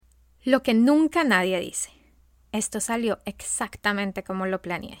Lo que nunca nadie dice. Esto salió exactamente como lo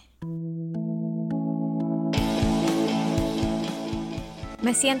planeé.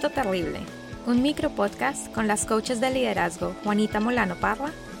 Me siento terrible. Un micropodcast con las coaches de liderazgo Juanita Molano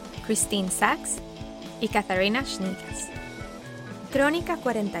Parra, Christine Sachs y Katharina Schnikas. Crónica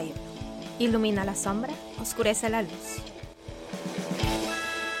 41. Ilumina la sombra, oscurece la luz.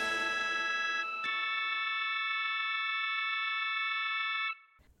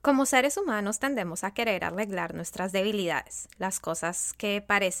 Como seres humanos tendemos a querer arreglar nuestras debilidades, las cosas que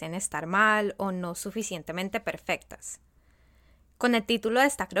parecen estar mal o no suficientemente perfectas. Con el título de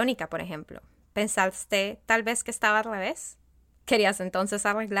esta crónica, por ejemplo, ¿pensaste tal vez que estaba al revés? ¿Querías entonces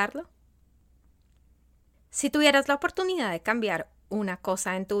arreglarlo? Si tuvieras la oportunidad de cambiar una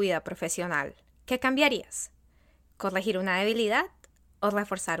cosa en tu vida profesional, ¿qué cambiarías? ¿Corregir una debilidad o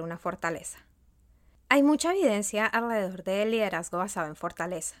reforzar una fortaleza? Hay mucha evidencia alrededor del liderazgo basado en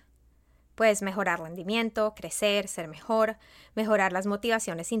fortaleza. Puedes mejorar rendimiento, crecer, ser mejor, mejorar las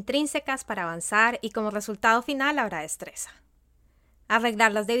motivaciones intrínsecas para avanzar y como resultado final habrá destreza.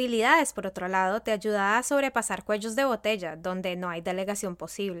 Arreglar las debilidades, por otro lado, te ayuda a sobrepasar cuellos de botella donde no hay delegación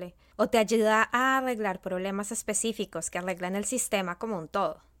posible, o te ayuda a arreglar problemas específicos que arreglan el sistema como un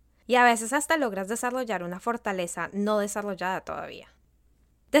todo. Y a veces hasta logras desarrollar una fortaleza no desarrollada todavía.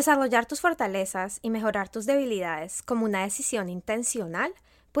 Desarrollar tus fortalezas y mejorar tus debilidades como una decisión intencional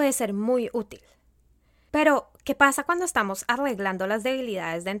puede ser muy útil. Pero, ¿qué pasa cuando estamos arreglando las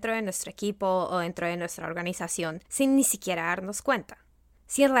debilidades dentro de nuestro equipo o dentro de nuestra organización sin ni siquiera darnos cuenta?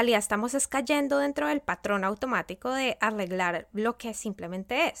 Si en realidad estamos cayendo dentro del patrón automático de arreglar lo que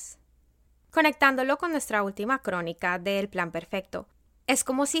simplemente es. Conectándolo con nuestra última crónica del plan perfecto, es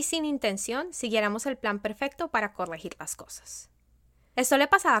como si sin intención siguiéramos el plan perfecto para corregir las cosas. Esto le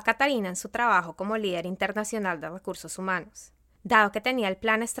pasaba a Katharina en su trabajo como líder internacional de recursos humanos. Dado que tenía el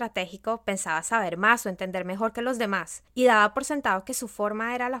plan estratégico, pensaba saber más o entender mejor que los demás y daba por sentado que su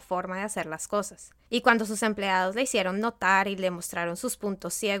forma era la forma de hacer las cosas. Y cuando sus empleados le hicieron notar y le mostraron sus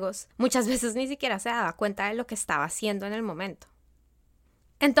puntos ciegos, muchas veces ni siquiera se daba cuenta de lo que estaba haciendo en el momento.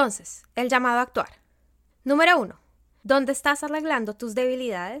 Entonces, el llamado a actuar. Número 1. ¿Dónde estás arreglando tus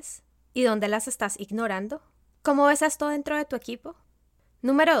debilidades y dónde las estás ignorando? ¿Cómo ves esto dentro de tu equipo?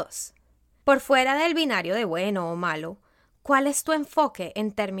 Número 2. Por fuera del binario de bueno o malo, ¿cuál es tu enfoque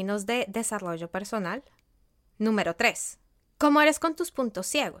en términos de desarrollo personal? Número 3. ¿Cómo eres con tus puntos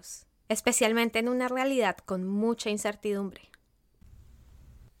ciegos, especialmente en una realidad con mucha incertidumbre?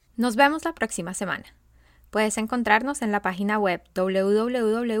 Nos vemos la próxima semana. Puedes encontrarnos en la página web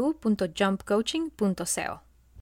www.jumpcoaching.co.